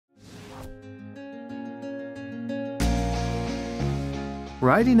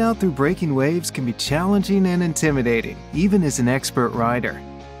Riding out through breaking waves can be challenging and intimidating, even as an expert rider.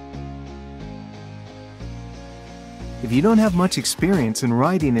 If you don't have much experience in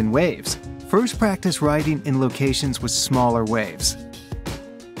riding in waves, first practice riding in locations with smaller waves.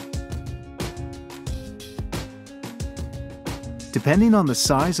 Depending on the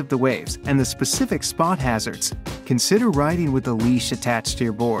size of the waves and the specific spot hazards, consider riding with a leash attached to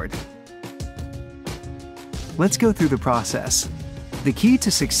your board. Let's go through the process. The key to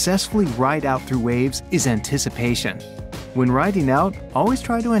successfully ride out through waves is anticipation. When riding out, always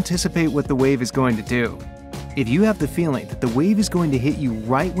try to anticipate what the wave is going to do. If you have the feeling that the wave is going to hit you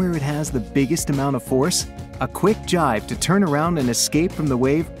right where it has the biggest amount of force, a quick jibe to turn around and escape from the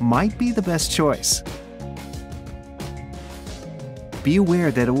wave might be the best choice. Be aware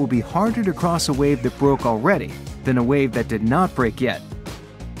that it will be harder to cross a wave that broke already than a wave that did not break yet.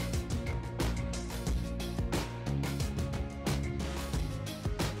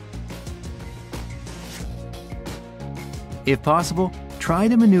 If possible, try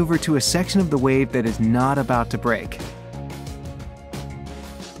to maneuver to a section of the wave that is not about to break.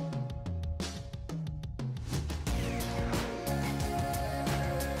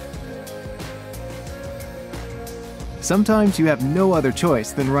 Sometimes you have no other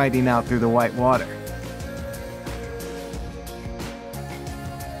choice than riding out through the white water.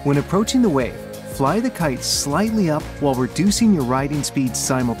 When approaching the wave, fly the kite slightly up while reducing your riding speed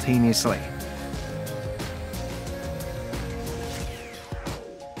simultaneously.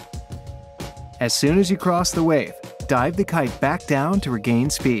 As soon as you cross the wave, dive the kite back down to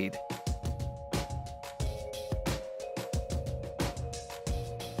regain speed.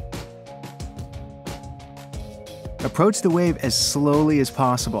 Approach the wave as slowly as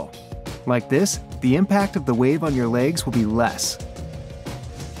possible. Like this, the impact of the wave on your legs will be less.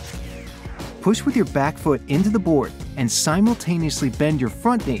 Push with your back foot into the board and simultaneously bend your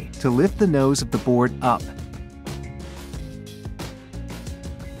front knee to lift the nose of the board up.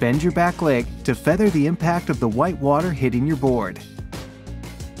 Bend your back leg to feather the impact of the white water hitting your board.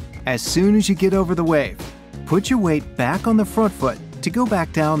 As soon as you get over the wave, put your weight back on the front foot to go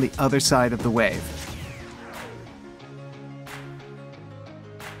back down the other side of the wave.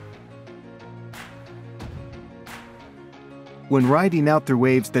 When riding out through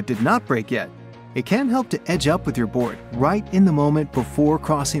waves that did not break yet, it can help to edge up with your board right in the moment before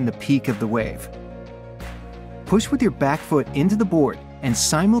crossing the peak of the wave. Push with your back foot into the board and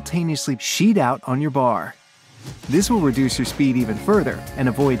simultaneously sheet out on your bar. This will reduce your speed even further and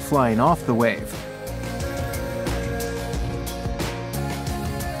avoid flying off the wave.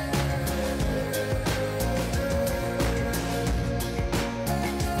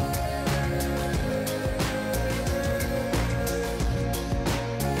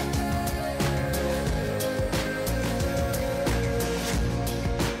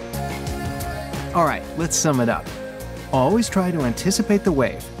 Alright, let's sum it up. Always try to anticipate the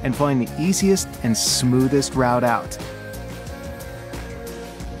wave and find the easiest and smoothest route out.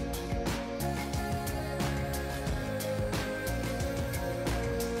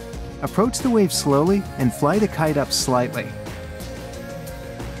 Approach the wave slowly and fly the kite up slightly.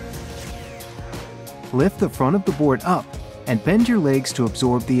 Lift the front of the board up and bend your legs to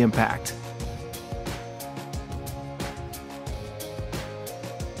absorb the impact.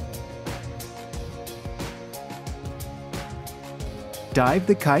 Dive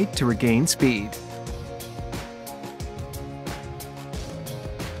the kite to regain speed.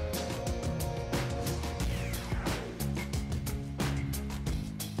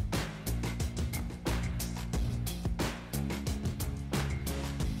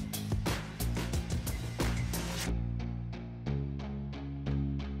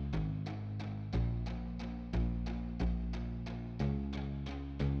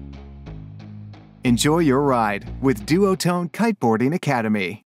 Enjoy your ride with Duotone Kiteboarding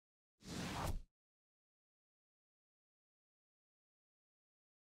Academy.